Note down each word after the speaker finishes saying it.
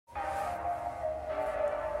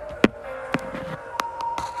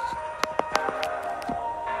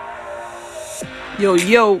Yo,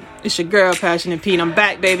 it's your girl, Passionate Pete. I'm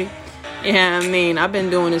back, baby. Yeah, I mean, I've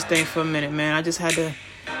been doing this thing for a minute, man. I just had to,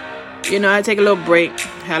 I had to take a little break.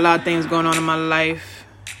 Had a lot of things going on in my life.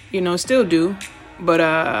 Still do. But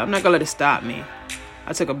I'm not going to let it stop me.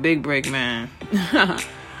 I took a big break, man.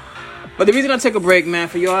 But the reason I took a break, man,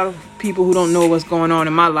 for y'all people who don't know what's going on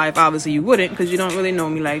in my life, obviously you wouldn't because you don't really know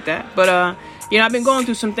me like that. But, I've been going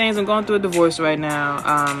through some things. I'm going through a divorce right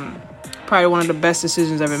now. Probably one of the best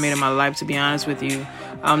decisions I've ever made in my life, to be honest with you.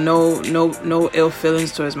 No ill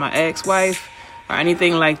feelings towards my ex-wife or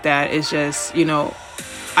anything like that. It's just,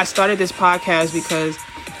 I started this podcast because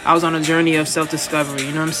I was on a journey of self-discovery,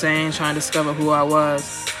 you know what I'm saying? Trying to discover who I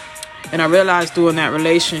was. And I realized during that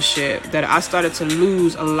relationship that I started to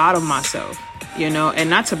lose a lot of myself, and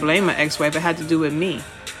not to blame my ex-wife. It had to do with me,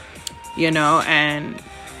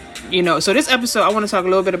 so this episode, I want to talk a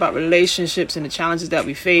little bit about relationships and the challenges that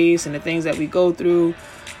we face and the things that we go through.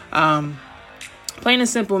 Plain and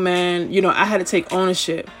simple, man, I had to take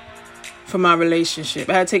ownership for my relationship.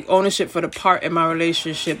 I had to take ownership for the part in my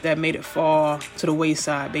relationship that made it fall to the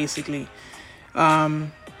wayside, basically.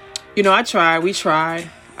 We tried.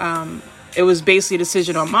 It was basically a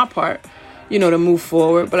decision on my part, to move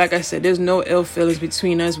forward. But like I said, there's no ill feelings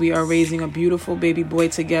between us. We are raising a beautiful baby boy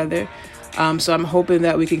together. So I'm hoping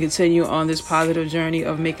that we can continue on this positive journey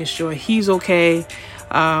of making sure he's okay.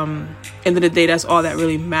 End of the day, that's all that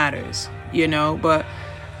really matters, But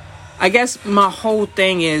I guess my whole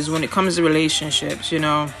thing is when it comes to relationships,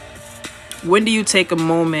 when do you take a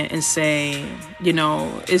moment and say,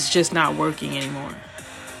 it's just not working anymore?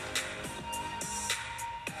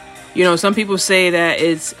 Some people say that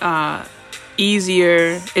it's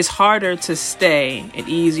it's harder to stay and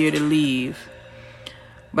easier to leave.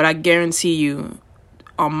 But I guarantee you,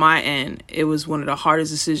 on my end, it was one of the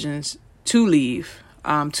hardest decisions to leave,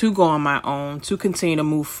 to go on my own, to continue to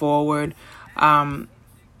move forward. Being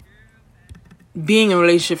in a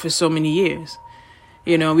relationship for so many years.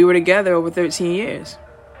 We were together over 13 years.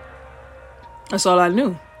 That's all I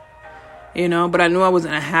knew. But I knew I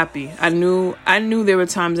wasn't happy. I knew there were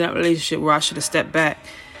times in that relationship where I should have stepped back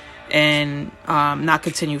and not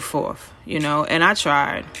continue forth, and I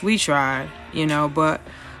tried. We tried, but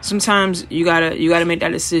sometimes you gotta make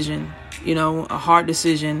that decision, a hard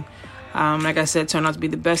decision. Like I said, turned out to be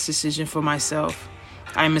the best decision for myself.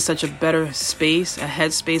 I'm in such a better space, a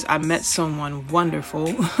headspace. I met someone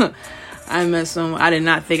wonderful. I did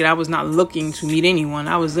not think it. I was not looking to meet anyone.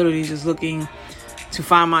 I was literally just looking to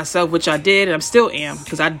find myself, which I did, and I still am,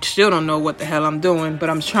 because I still don't know what the hell I'm doing, but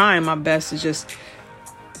I'm trying my best to just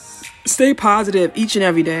stay positive each and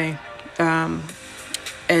every day,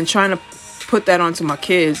 and trying to put that onto my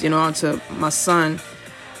kids, onto my son,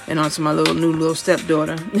 and onto my new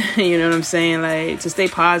stepdaughter. You know what I'm saying? Like, to stay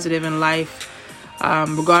positive in life,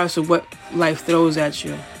 regardless of what life throws at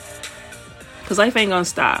you, because life ain't gonna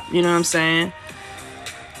stop. You know what I'm saying?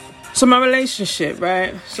 So my relationship,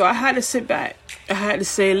 right? So I had to sit back. I had to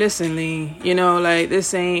say, listen, Lee,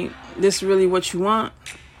 this really what you want?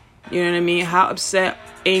 You know what I mean? How upset,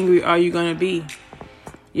 angry are you going to be?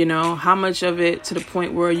 How much of it to the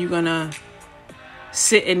point where you're going to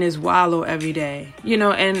sit in this wallow every day?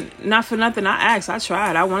 And not for nothing, I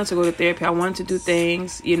tried. I wanted to go to therapy. I wanted to do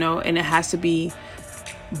things, and it has to be,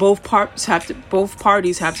 both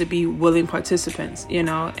parties have to be willing participants,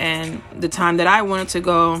 and the time that I wanted to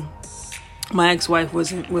go, my ex-wife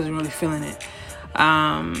wasn't really feeling it.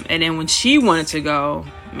 And then when she wanted to go,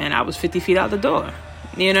 man, I was 50 feet out the door.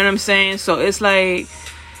 You know what I'm saying? So it's like,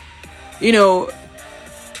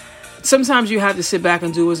 sometimes you have to sit back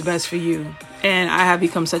and do what's best for you. And I have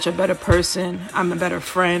become such a better person. I'm a better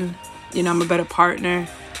friend. I'm a better partner.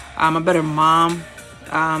 I'm a better mom,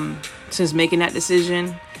 since making that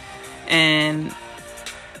decision. And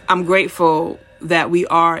I'm grateful that we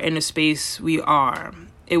are in the space we are.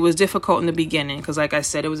 It was difficult in the beginning because, like I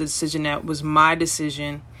said, it was a decision that was my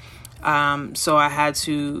decision. So I had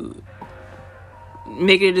to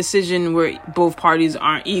make a decision where both parties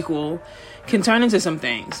aren't equal, can turn into some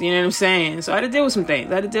things. You know what I'm saying? So I had to deal with some things.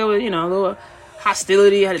 I had to deal with, a little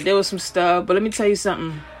hostility. I had to deal with some stuff. But let me tell you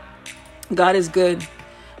something. God is good.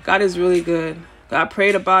 God is really good. I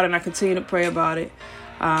prayed about it, and I continue to pray about it,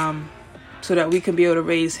 so that we can be able to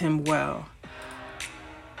raise him well.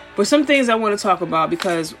 But some things I want to talk about,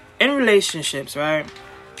 because in relationships, right,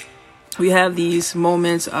 we have these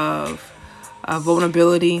moments of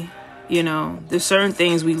vulnerability. There's certain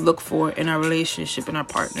things we look for in our relationship and our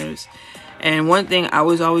partners. And one thing I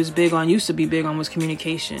was always used to be big on, was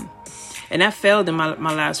communication. And that failed in my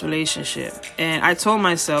last relationship. And I told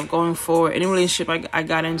myself, going forward, any relationship I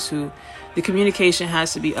got into, the communication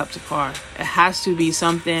has to be up to par. It has to be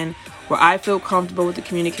something where I feel comfortable with the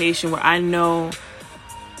communication, where I know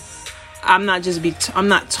I'm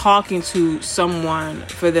not talking to someone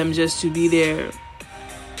for them just to be there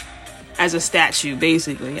as a statue,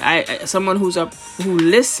 basically. Someone who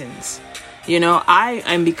listens. I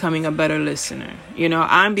am becoming a better listener.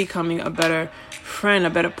 I'm becoming a better friend, a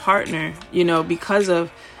better partner, because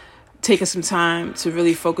of taking some time to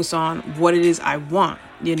really focus on what it is I want,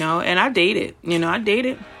 and I dated.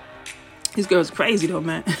 These girls are crazy though,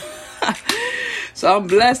 man. So I'm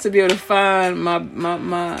blessed to be able to find my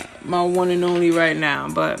one and only right now.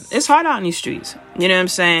 But it's hard out in these streets. You know what I'm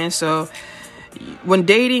saying? So when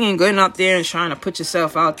dating and going out there and trying to put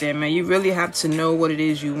yourself out there, man, you really have to know what it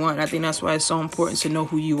is you want. I think that's why it's so important to know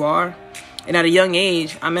who you are. And at a young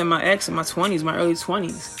age, I met my ex in my 20s, my early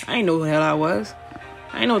 20s. I didn't know who the hell I was.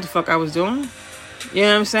 I didn't know what the fuck I was doing. You know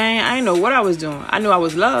what I'm saying? I didn't know what I was doing. I knew I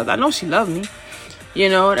was loved. I know she loved me.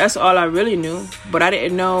 That's all I really knew. But I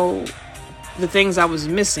didn't know the things I was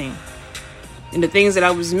missing. And the things that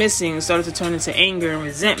I was missing started to turn into anger and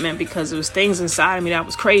resentment because there was things inside of me that I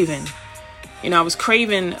was craving. I was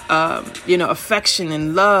craving, affection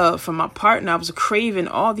and love from my partner. I was craving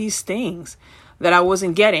all these things that I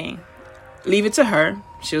wasn't getting. Leave it to her.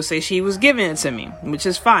 She'll say she was giving it to me, which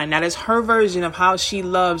is fine. That is her version of how she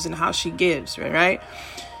loves and how she gives, right?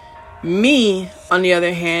 Me, on the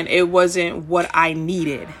other hand, it wasn't what I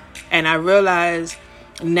needed. And I realize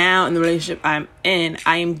now in the relationship I'm in,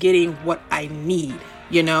 I am getting what I need,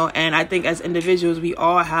 and I think as individuals, we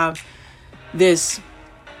all have this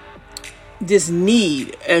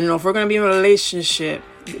need. And if we're going to be in a relationship,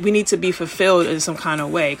 we need to be fulfilled in some kind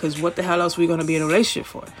of way, because what the hell else are we going to be in a relationship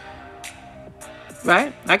for?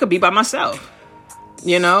 Right? I could be by myself.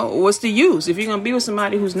 What's the use? If you're going to be with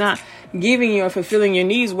somebody who's not giving you or fulfilling your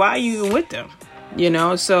needs, why are you even with them?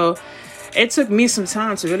 So it took me some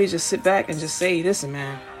time to really just sit back and just say, listen,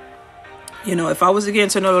 man, if I was to get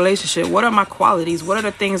into another relationship, what are my qualities? What are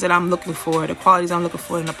the things that I'm looking for? The qualities I'm looking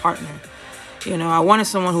for in a partner? I wanted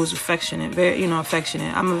someone who's affectionate, very,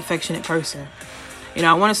 affectionate. I'm an affectionate person.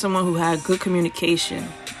 I wanted someone who had good communication.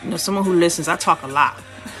 Someone who listens. I talk a lot.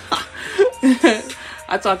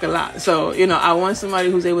 I talk a lot. So, I want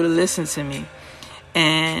somebody who's able to listen to me.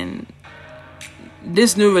 And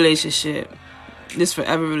this new relationship, this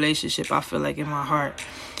forever relationship, I feel like in my heart,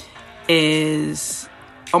 is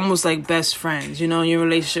almost like best friends. You're in your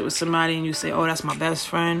relationship with somebody and you say, oh, that's my best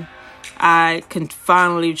friend. I can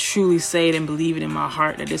finally truly say it and believe it in my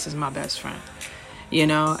heart that this is my best friend.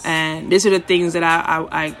 And these are the things that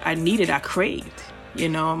I needed, I craved,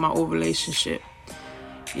 in my old relationship.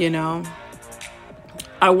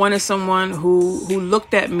 I wanted someone who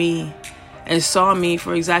looked at me and saw me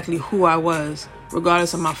for exactly who I was,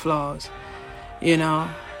 regardless of my flaws, and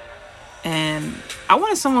I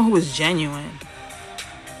wanted someone who was genuine,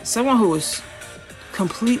 someone who was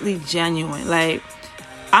completely genuine. Like,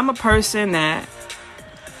 I'm a person that,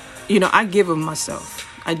 I give of myself.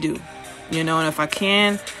 I do, and if I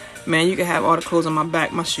can, man, you can have all the clothes on my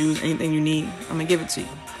back, my shoes, anything you need, I'm gonna give it to you.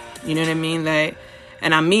 You know what I mean? Like,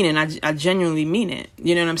 and I mean it. I genuinely mean it.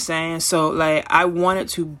 You know what I'm saying? So, like, I wanted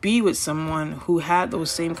to be with someone who had those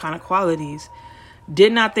same kind of qualities.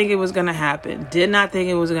 Did not think it was going to happen. Did not think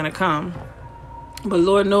it was going to come. But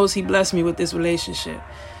Lord knows he blessed me with this relationship.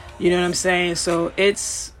 You know what I'm saying? So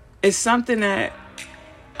it's something that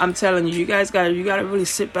I'm telling you, you guys got to really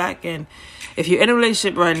sit back, and if you're in a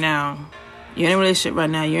relationship right now, you're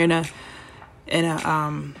in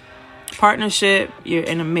a partnership, you're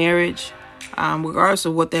in a marriage, regardless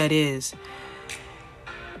of what that is,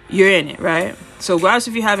 you're in it, right? So regardless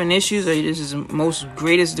if you're having issues or this is the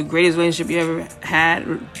greatest relationship you ever had,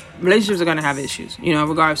 relationships are going to have issues,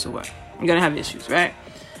 regardless of what. You're going to have issues, right?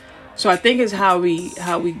 So I think it's how we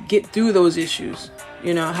get through those issues,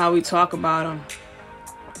 how we talk about them.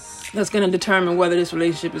 That's going to determine whether this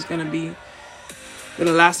relationship is going to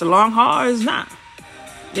last a long haul or is not.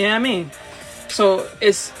 You know what I mean? So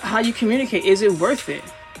it's how you communicate. Is it worth it?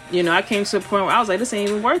 I came to a point where I was like, this ain't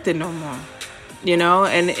even worth it no more.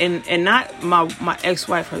 And not my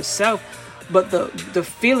ex-wife herself, but the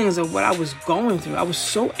feelings of what I was going through. I was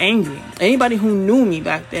so angry. Anybody who knew me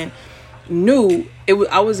back then knew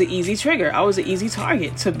I was an easy trigger. I was an easy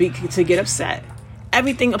target to get upset.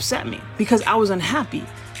 Everything upset me because I was unhappy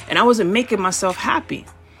and I wasn't making myself happy.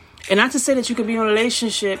 And not to say that you could be in a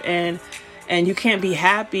relationship and you can't be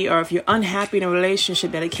happy, or if you're unhappy in a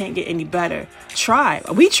relationship that it can't get any better. Try.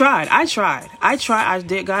 We tried. I tried. I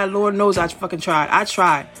did. God, Lord knows I fucking tried. I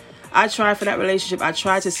tried for that relationship. I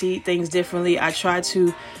tried to see things differently. I tried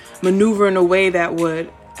to maneuver in a way that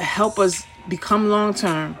would help us become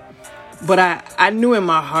long-term. But I knew in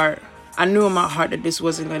my heart I knew in my heart that this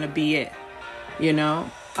wasn't going to be it, you know.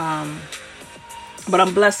 But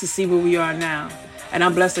I'm blessed to see where we are now. And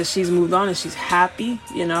I'm blessed that she's moved on and she's happy.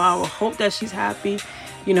 You know, I will hope that she's happy.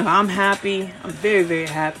 You know, I'm happy. I'm very, very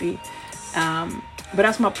happy. But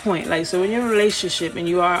that's my point. Like, so when you're in a relationship and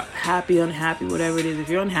you are happy, unhappy, whatever it is, if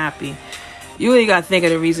you're unhappy, you really got to think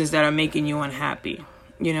of the reasons that are making you unhappy.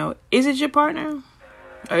 You know, is it your partner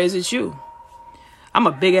or is it you? I'm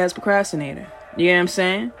a big ass procrastinator. You know what I'm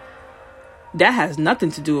saying? That has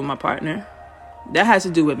nothing to do with my partner. That has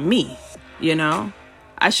to do with me, you know?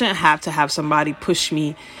 I shouldn't have to have somebody push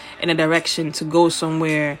me in a direction to go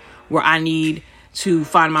somewhere where I need to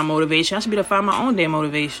find my motivation. I should be able to find my own damn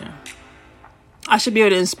motivation. I should be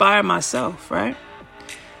able to inspire myself, right?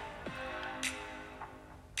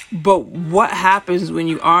 But what happens when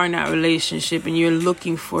you are in that relationship and you're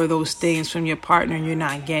looking for those things from your partner and you're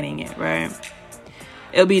not getting it, right?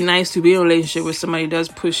 It'll be nice to be in a relationship where somebody does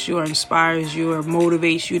push you or inspires you or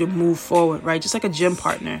motivates you to move forward, right? Just like a gym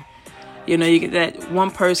partner. You know, you get that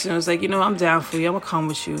one person who's like, you know, I'm down for you. I'm going to come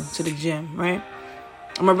with you to the gym, right?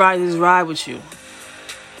 I'm going to ride this ride with you.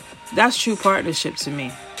 That's true partnership to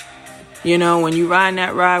me. You know, when you ride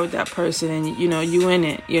that ride with that person and, you know, you in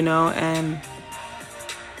it, you know, and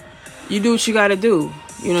you do what you got to do.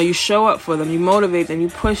 You know, you show up for them. You motivate them. You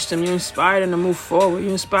push them. You inspire them to move forward.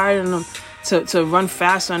 You inspire them to run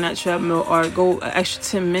faster on that treadmill or go an extra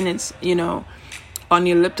 10 minutes, you know, on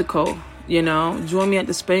the elliptical. You know, join me at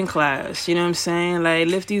the spin class. You know what I'm saying? Like,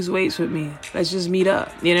 lift these weights with me. Let's just meet up.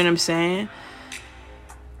 You know what I'm saying?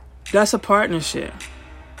 That's a partnership.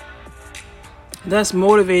 That's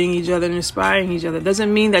motivating each other and inspiring each other.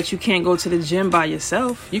 Doesn't mean that you can't go to the gym by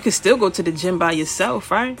yourself. You can still go to the gym by yourself,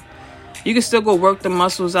 right? You can still go work the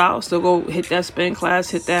muscles out. Still go hit that spin class,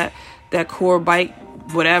 hit that core bike,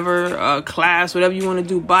 whatever, class, whatever you want to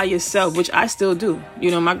do by yourself, which I still do. You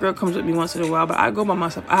know, my girl comes with me once in a while, but I go by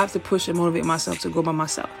myself. I have to push and motivate myself to go by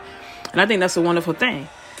myself. And I think that's a wonderful thing.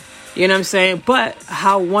 You know what I'm saying? But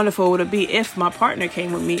how wonderful would it be if my partner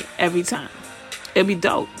came with me every time? It'd be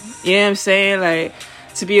dope. You know what I'm saying? Like,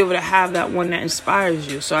 to be able to have that one that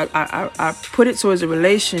inspires you. So I put it towards a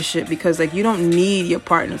relationship because, like, you don't need your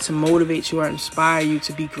partner to motivate you or inspire you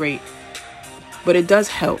to be great. But it does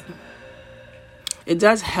help. It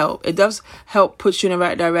does help. It does help put you in the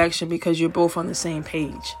right direction because you're both on the same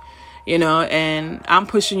page, you know, and I'm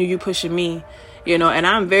pushing you, you pushing me, you know, and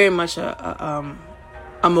I'm very much a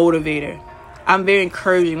motivator. I'm very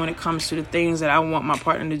encouraging when it comes to the things that I want my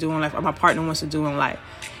partner to do in life or my partner wants to do in life,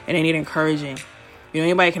 and they need encouraging. You know,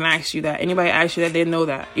 anybody can ask you that. Anybody asks you that, they know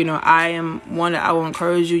that. You know, I am one that I will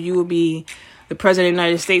encourage you. You will be the president of the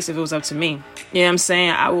United States if it was up to me. You know what I'm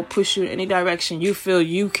saying? I will push you in any direction you feel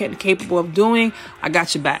you can capable of doing. I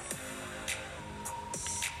got your back.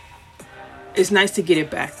 It's nice to get it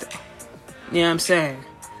back, though. You know what I'm saying?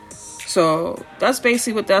 So that's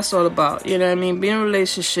basically what that's all about. You know what I mean? Being in a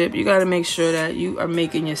relationship, you got to make sure that you are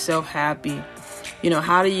making yourself happy. You know,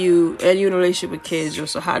 how do you, and you're in a relationship with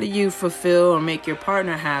kids, so how do you fulfill or make your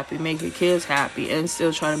partner happy, make your kids happy, and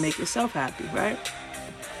still try to make yourself happy, right?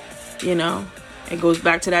 You know, it goes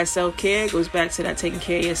back to that self-care. It goes back to that taking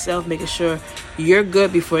care of yourself, making sure you're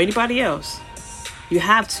good before anybody else. You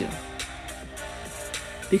have to.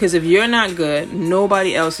 Because if you're not good,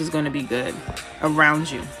 nobody else is going to be good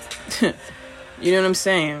around you. You know what I'm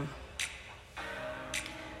saying?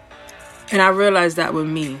 And I realized that with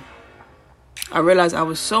me. I realized I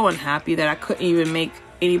was so unhappy that I couldn't even make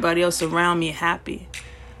anybody else around me happy.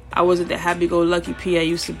 I wasn't the happy-go-lucky P I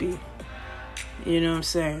used to be. You know what I'm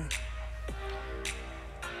saying?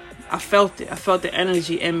 I felt it. I felt the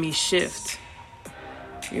energy in me shift.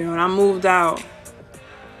 You know, when I moved out,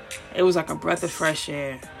 it was like a breath of fresh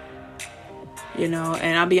air. You know,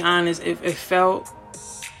 and I'll be honest, it felt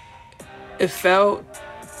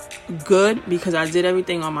good because I did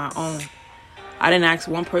everything on my own. I didn't ask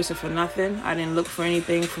one person for nothing. I didn't look for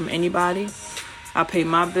anything from anybody. I paid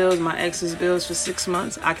my bills, my ex's bills for 6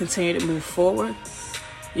 months. I continued to move forward.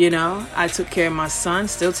 You know, I took care of my son,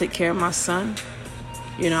 still take care of my son.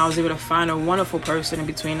 You know, I was able to find a wonderful person in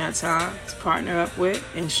between that time to partner up with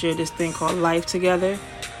and share this thing called life together,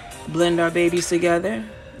 blend our babies together,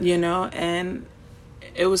 you know, and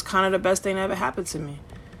it was kind of the best thing that ever happened to me,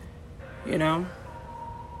 you know.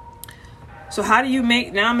 So how do you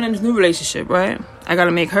now I'm in a new relationship, right? I got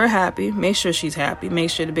to make her happy, make sure she's happy, make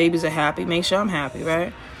sure the babies are happy, make sure I'm happy,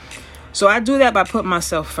 right? So I do that by putting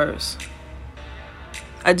myself first.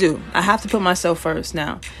 I do. I have to put myself first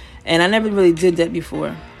now. And I never really did that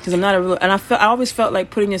before because I'm not and I always felt like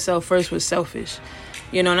putting yourself first was selfish,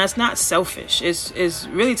 you know, and that's not selfish. It's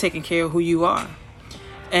really taking care of who you are.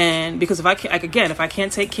 And because if I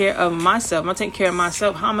can't take care of myself, I'm gonna take care of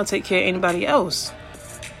myself, how am I gonna take care of anybody else?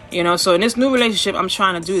 You know, so in this new relationship, I'm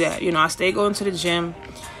trying to do that. You know, I stay going to the gym.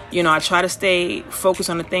 You know, I try to stay focused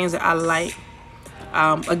on the things that I like.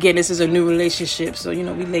 Again, this is a new relationship, so, you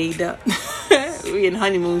know, we laid up. We in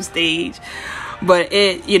honeymoon stage. But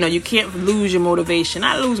you can't lose your motivation.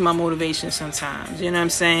 I lose my motivation sometimes. You know what I'm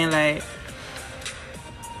saying? Like,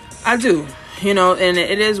 I do. You know, and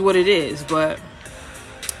it is what it is. But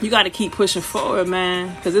you got to keep pushing forward,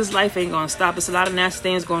 man. Because this life ain't going to stop. There's a lot of nasty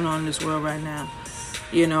things going on in this world right now.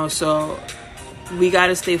 You know, so we got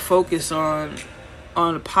to stay focused on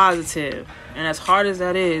the positive. And as hard as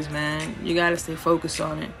that is, man, you got to stay focused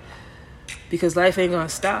on it. Because life ain't going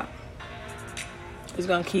to stop. It's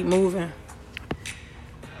going to keep moving.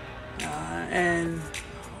 And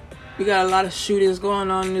we got a lot of shootings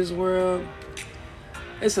going on in this world.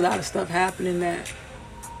 It's a lot of stuff happening that,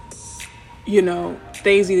 you know,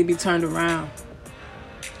 things need to be turned around.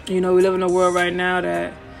 You know, we live in a world right now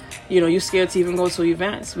that, you know, you're scared to even go to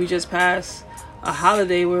events. We just passed a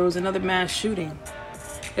holiday where it was another mass shooting.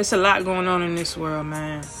 It's a lot going on in this world,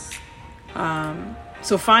 man.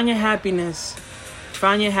 So find your happiness.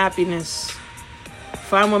 Find your happiness.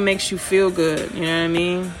 Find what makes you feel good. You know what I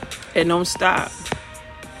mean? And don't stop.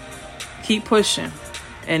 Keep pushing.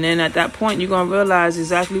 And then at that point, you're going to realize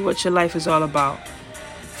exactly what your life is all about.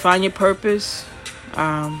 Find your purpose.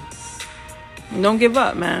 Don't give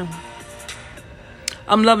up, man.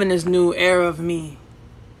 I'm loving this new era of me.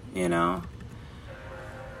 You know?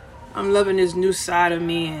 I'm loving this new side of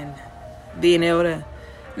me and being able to...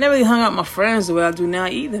 I never really hung out with my friends the way I do now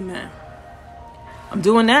either, man. I'm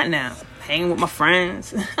doing that now. Hanging with my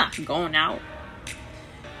friends. Going out.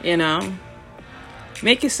 You know?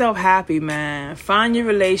 Make yourself happy, man. Find your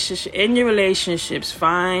relationship. In your relationships,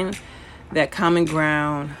 find that common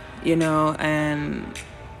ground, you know, and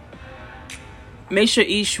make sure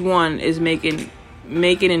each one is making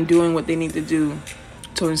and doing what they need to do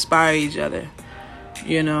to inspire each other,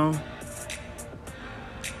 you know.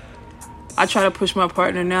 I try to push my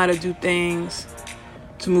partner now to do things,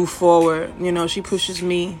 to move forward. You know, she pushes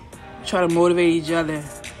me. We try to motivate each other.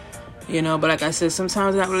 You know, but like I said,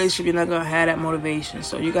 sometimes in that relationship, you're not going to have that motivation.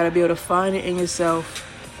 So you got to be able to find it in yourself.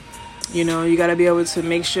 You know, you got to be able to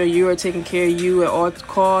make sure you are taking care of you at all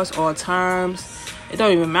costs, all times. It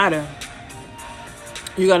don't even matter.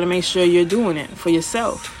 You got to make sure you're doing it for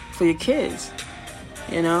yourself, for your kids.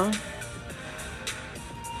 You know?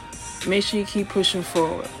 Make sure you keep pushing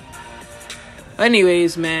forward.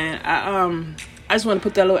 Anyways, man, I just want to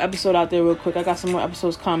put that little episode out there real quick. I got some more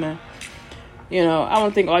episodes coming. You know, I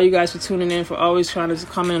want to thank all you guys for tuning in, for always trying to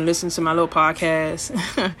come in and listen to my little podcast.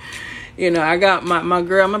 You know, I got my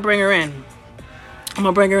girl. I'm going to bring her in. I'm going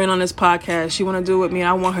to bring her in on this podcast. She want to do it with me.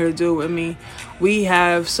 I want her to do it with me. We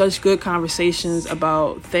have such good conversations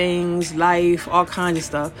about things, life, all kinds of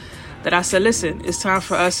stuff, that I said, listen, it's time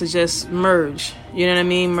for us to just merge. You know what I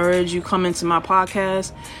mean? Merge. You come into my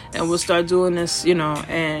podcast and we'll start doing this, you know,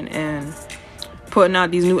 and putting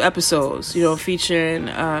out these new episodes, you know, featuring...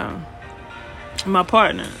 my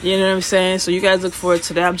partner, you know what I'm saying? So you guys look forward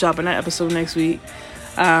to that. I'm dropping that episode next week.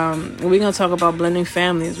 We're gonna talk about blending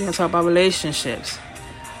families. We're gonna talk about relationships.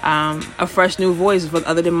 A fresh new voice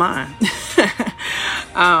other than mine.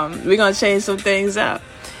 We're gonna change some things up.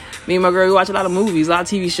 Me and my girl, we watch a lot of movies, a lot of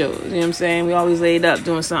TV shows. You know what I'm saying? We always laid up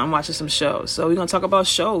doing something, watching some shows. So we're gonna talk about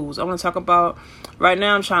shows. I want to talk about... Right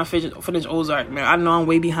now, I'm trying to finish Ozark, man. I know I'm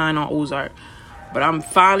way behind on Ozark, but I'm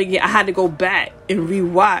finally I had to go back and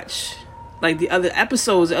rewatch like the other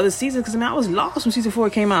episodes, the other seasons, because I was lost when season 4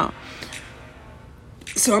 came out.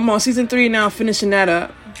 So I'm on season 3 now, finishing that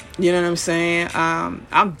up. You know what I'm saying?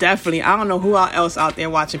 I'm definitely, I don't know who else out there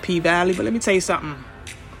watching P-Valley, but let me tell you something.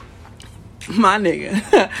 My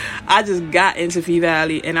nigga, I just got into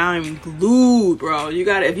P-Valley and I'm glued, bro.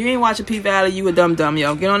 If you ain't watching P-Valley, you a dumb,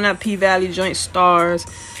 yo. Get on that P-Valley joint, Stars.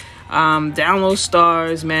 Download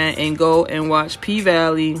Stars, man, and go and watch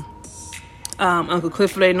P-Valley. Uncle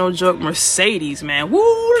Clifford Ain't No Joke, Mercedes, man.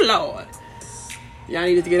 Woo, Lord. Y'all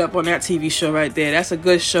needed to get up on that TV show right there. That's a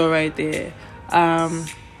good show right there.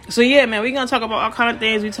 So yeah, man, we're gonna talk about all kind of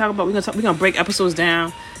things. We're gonna break episodes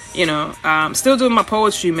down. You know, still doing my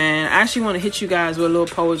poetry, man. I actually want to hit you guys with a little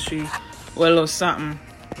poetry, with a little something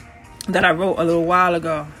that I wrote a little while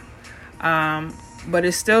ago. But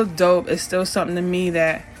it's still dope. It's still something to me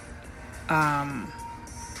that I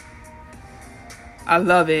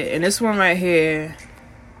love it. And this one right here,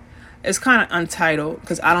 it's kind of untitled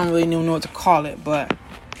because I don't really know what to call it. But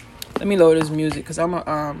let me load this music because I'm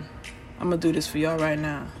gonna do this for y'all right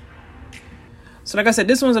now. So like I said,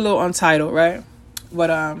 this one's a little untitled, right? But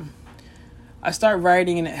I start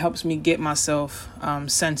writing and it helps me get myself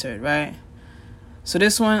centered, right? So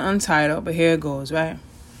this one untitled, but here it goes, right?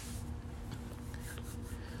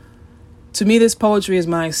 To me, this poetry is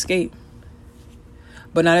my escape.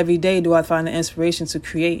 But not every day do I find the inspiration to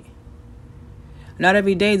create. Not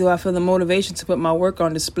every day do I feel the motivation to put my work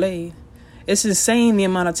on display. It's insane the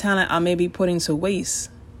amount of talent I may be putting to waste.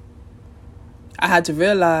 I had to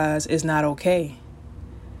realize it's not okay.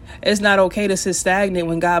 It's not okay to sit stagnant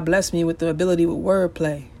when God blessed me with the ability with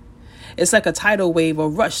wordplay. It's like a tidal wave or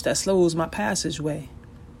rush that slows my passageway.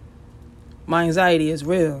 My anxiety is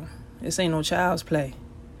real. This ain't no child's play.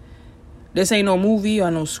 This ain't no movie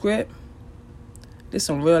or no script. This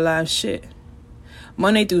some real life shit.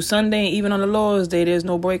 Monday through Sunday, even on the Lord's Day, there's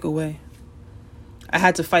no breakaway. I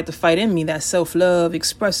had to fight the fight in me, that self-love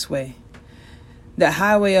expressway. That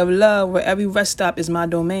highway of love where every rest stop is my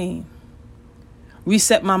domain.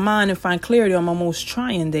 Reset my mind and find clarity on my most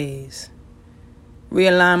trying days.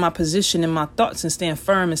 Realign my position in my thoughts and stand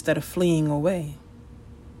firm instead of fleeing away.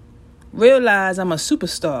 Realize I'm a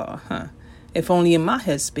superstar, if only in my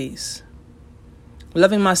headspace.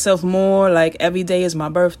 Loving myself more like every day is my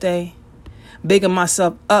birthday. Bigging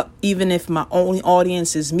myself up even if my only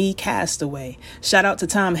audience is me, castaway. Shout out to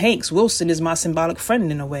Tom Hanks. Wilson is my symbolic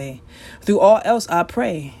friend in a way. Through all else I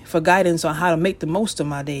pray for guidance on how to make the most of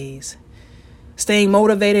my days. Staying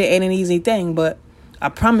motivated ain't an easy thing, but I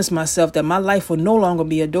promise myself that my life will no longer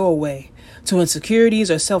be a doorway to insecurities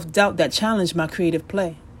or self-doubt that challenge my creative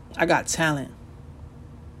play. I got talent.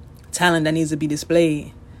 Talent that needs to be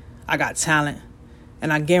displayed. I got talent.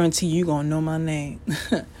 And I guarantee you gonna know my name.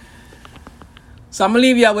 So I'm going to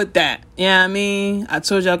leave y'all with that. You know what I mean? I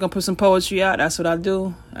told y'all I'm going to put some poetry out. That's what I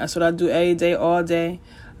do. That's what I do every day, all day.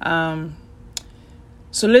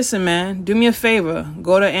 So listen, man. Do me a favor.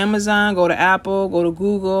 Go to Amazon, go to Apple, go to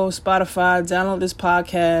Google, Spotify. Download this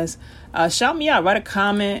podcast. Shout me out. Write a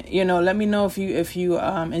comment. Let me know if you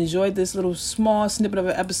enjoyed this little small snippet of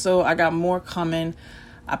an episode. I got more coming.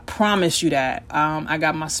 I promise you that. I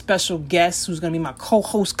got my special guest who's going to be my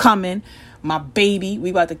co-host coming. My baby. We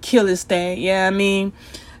about to kill this thing. Yeah, I mean.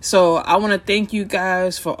 So I want to thank you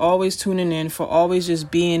guys for always tuning in, for always just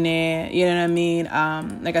being there. You know what I mean?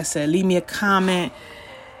 Like I said, leave me a comment.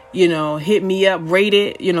 Hit me up, rate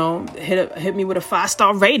it. Hit me with a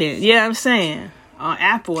 5-star rating. Yeah, I'm saying on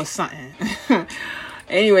Apple or something.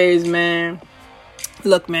 Anyways, man.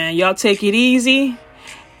 Look, man, y'all take it easy.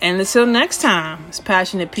 And until next time, it's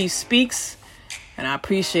Passionate Peace Speaks. And I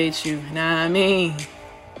appreciate you. Know what I mean?